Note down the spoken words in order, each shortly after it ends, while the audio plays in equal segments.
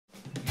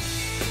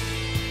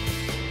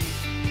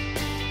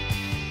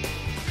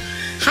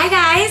Hi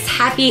guys,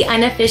 happy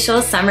unofficial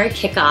summer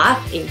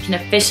kickoff. You can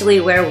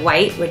officially wear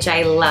white, which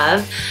I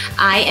love.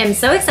 I am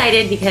so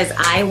excited because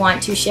I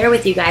want to share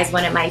with you guys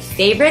one of my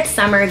favorite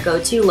summer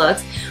go-to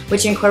looks,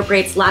 which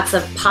incorporates lots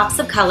of pops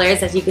of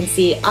colors. As you can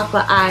see,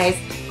 aqua eyes,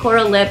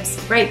 coral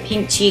lips, bright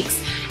pink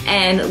cheeks,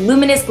 and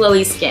luminous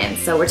glowy skin.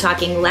 So we're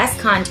talking less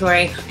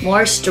contouring,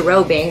 more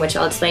strobing, which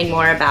I'll explain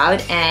more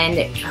about, and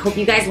I hope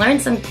you guys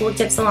learned some cool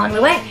tips along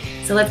the way.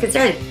 So let's get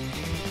started.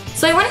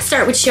 So I want to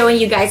start with showing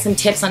you guys some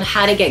tips on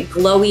how to get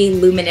glowy,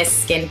 luminous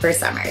skin for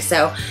summer.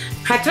 So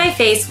prepped my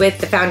face with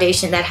the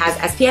foundation that has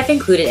SPF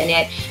included in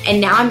it, and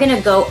now I'm going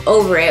to go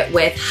over it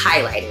with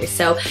highlighter.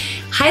 So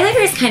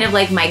highlighter is kind of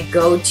like my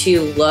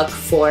go-to look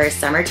for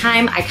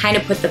summertime. I kind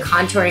of put the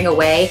contouring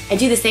away. I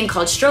do this thing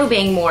called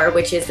strobing more,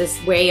 which is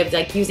this way of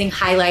like using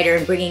highlighter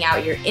and bringing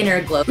out your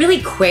inner glow.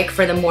 Really quick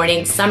for the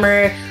morning,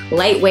 summer,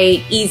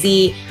 lightweight,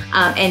 easy.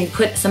 And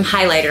put some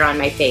highlighter on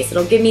my face.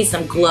 It'll give me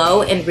some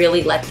glow and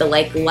really let the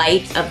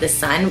light of the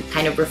sun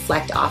kind of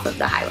reflect off of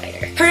the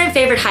highlighter. Current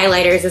favorite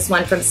highlighter is this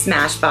one from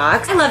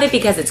Smashbox. I love it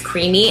because it's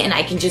creamy and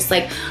I can just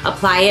like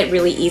apply it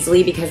really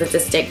easily because it's a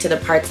stick to the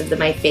parts of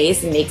my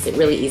face and makes it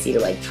really easy to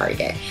like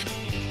target.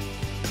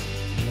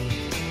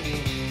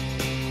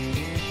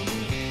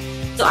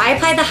 So I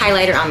applied the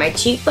highlighter on my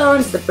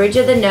cheekbones, the bridge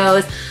of the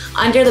nose,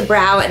 under the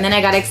brow, and then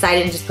I got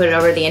excited and just put it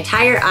over the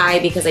entire eye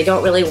because I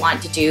don't really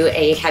want to do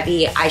a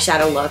heavy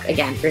eyeshadow look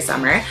again for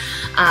summer.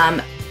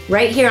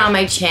 Right here on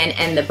my chin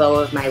and the bow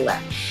of my lip.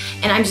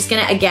 And I'm just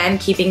gonna, again,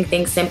 keeping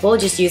things simple,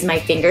 just use my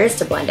fingers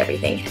to blend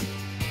everything in.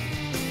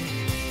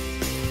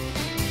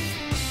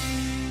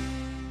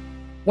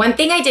 One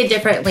thing I did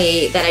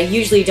differently that I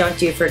usually don't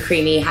do for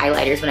creamy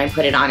highlighters when I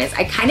put it on is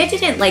I kind of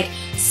didn't like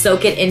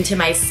soak it into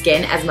my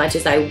skin as much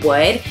as I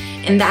would.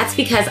 And that's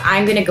because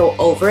I'm gonna go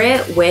over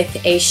it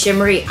with a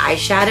shimmery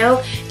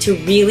eyeshadow to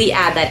really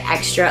add that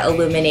extra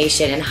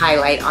illumination and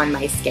highlight on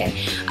my skin.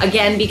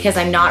 Again, because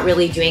I'm not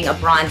really doing a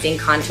bronzing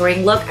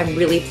contouring look, I'm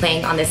really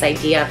playing on this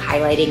idea of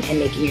highlighting and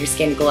making your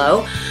skin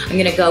glow. I'm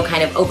gonna go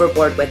kind of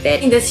overboard with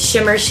it. This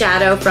shimmer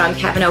shadow from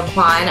Kevyn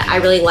Aucoin, I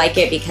really like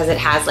it because it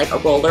has like a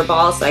roller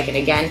ball, so I can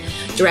again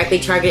directly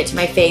target it to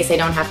my face. I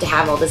don't have to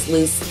have all this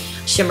loose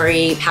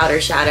shimmery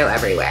powder shadow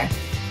everywhere.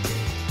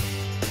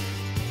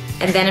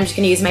 And then I'm just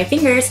gonna use my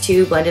fingers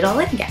to blend it all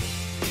in again.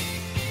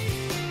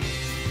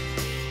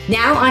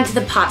 Now onto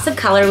the pops of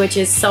color, which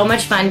is so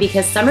much fun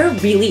because summer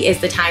really is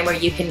the time where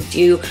you can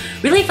do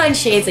really fun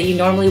shades that you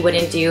normally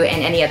wouldn't do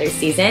in any other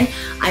season.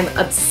 I'm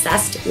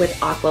obsessed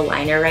with aqua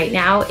liner right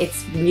now.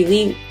 It's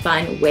really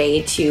fun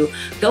way to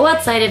go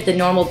outside of the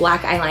normal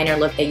black eyeliner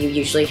look that you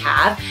usually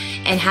have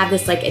and have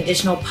this like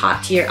additional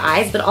pop to your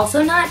eyes, but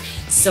also not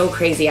so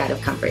crazy out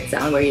of comfort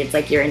zone where it's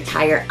like your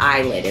entire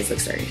eyelid is a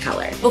certain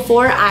color.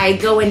 Before I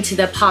go into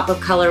the pop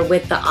of color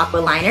with the aqua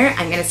liner,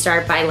 I'm gonna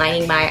start by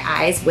lining my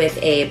eyes with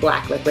a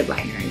black liquid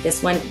liner. And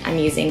this one I'm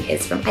using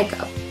is from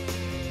Ico.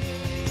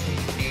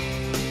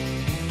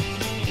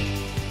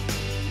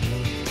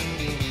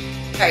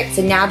 Alright,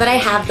 so now that I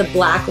have the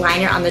black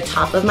liner on the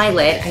top of my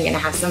lid, I'm gonna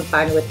have some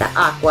fun with the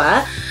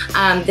aqua.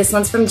 This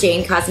one's from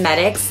Jane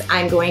Cosmetics.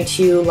 I'm going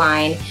to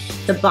line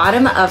the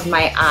bottom of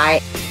my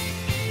eye.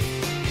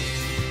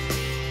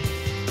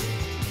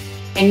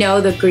 I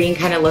know the green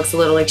kind of looks a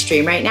little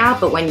extreme right now,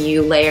 but when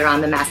you layer on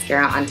the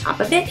mascara on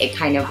top of it, it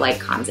kind of like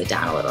calms it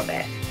down a little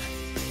bit.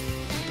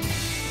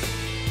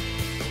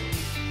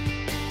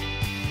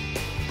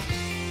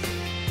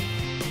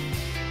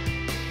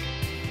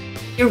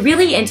 If you're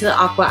really into the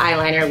aqua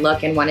eyeliner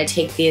look and want to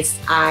take these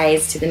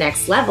eyes to the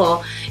next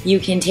level, you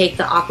can take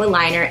the aqua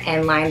liner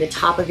and line the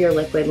top of your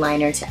liquid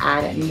liner to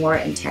add a more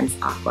intense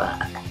aqua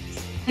effect.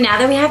 Now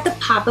that we have the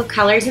pop of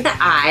color to the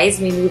eyes,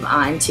 we move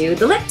on to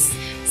the lips.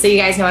 So you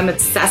guys know I'm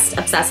obsessed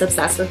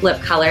with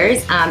lip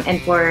colors,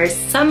 and for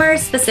summer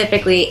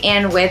specifically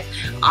and with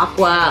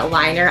aqua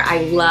liner, I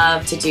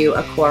love to do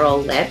a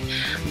coral lip.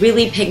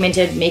 Really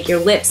pigmented, make your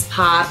lips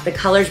pop, the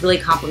colors really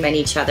complement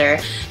each other.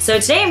 So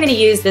today I'm gonna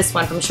use this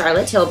one from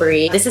Charlotte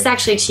Tilbury. This is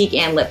actually cheek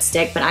and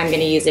lipstick, but I'm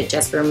gonna use it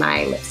just for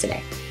my lips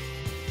today.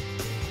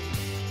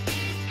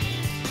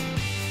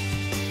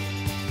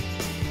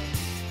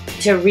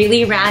 To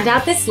really round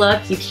out this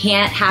look, you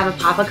can't have a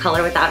pop of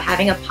color without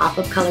having a pop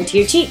of color to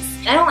your cheeks.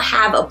 I don't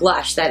have a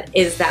blush that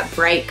is that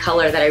bright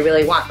color that I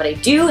really want, but I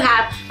do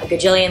have a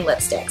gajillion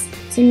lipsticks.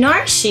 So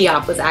NARS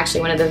She-Op was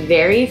actually one of the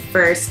very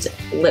first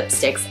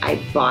lipsticks I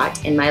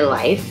bought in my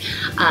life.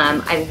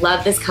 I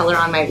love this color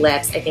on my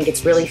lips. I think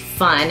it's really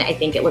fun. I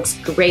think it looks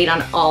great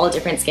on all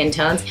different skin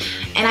tones.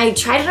 And I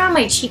tried it on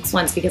my cheeks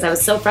once because I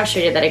was so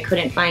frustrated that I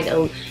couldn't find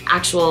an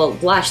actual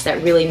blush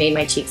that really made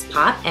my cheeks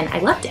pop, and I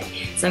loved it.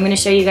 So I'm gonna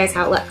show you guys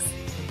how it looks.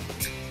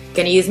 I'm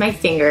gonna use my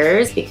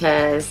fingers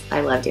because I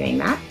love doing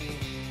that.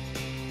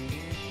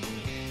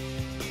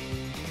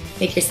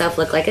 Make yourself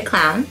look like a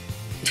clown.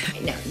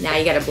 No, now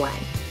you gotta blend.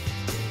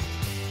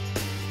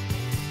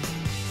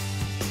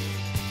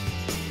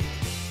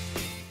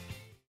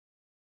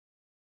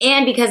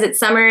 And because it's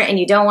summer and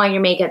you don't want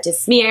your makeup to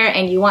smear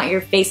and you want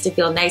your face to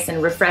feel nice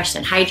and refreshed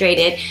and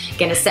hydrated, I'm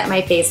gonna set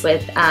my face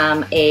with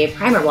a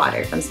primer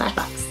water from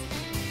Smashbox.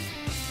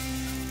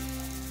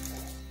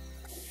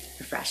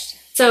 Refreshed.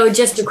 So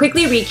just to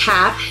quickly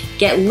recap,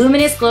 get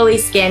luminous glowy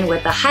skin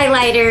with a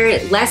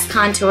highlighter, less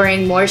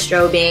contouring, more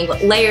strobing,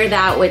 layer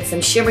that with some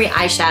shimmery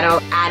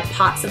eyeshadow, add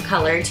pops of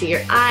color to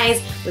your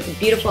eyes with a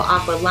beautiful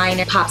aqua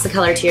liner, pops of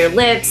color to your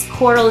lips,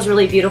 coral is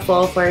really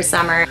beautiful for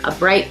summer, a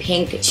bright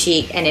pink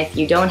cheek, and if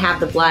you don't have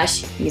the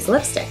blush, use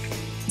lipstick.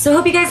 So I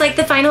hope you guys liked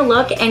the final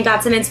look and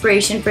got some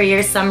inspiration for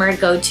your summer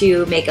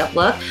go-to makeup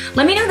look.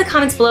 Let me know in the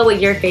comments below what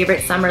your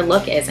favorite summer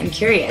look is. I'm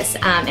curious,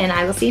 and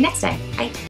I will see you next time. Bye.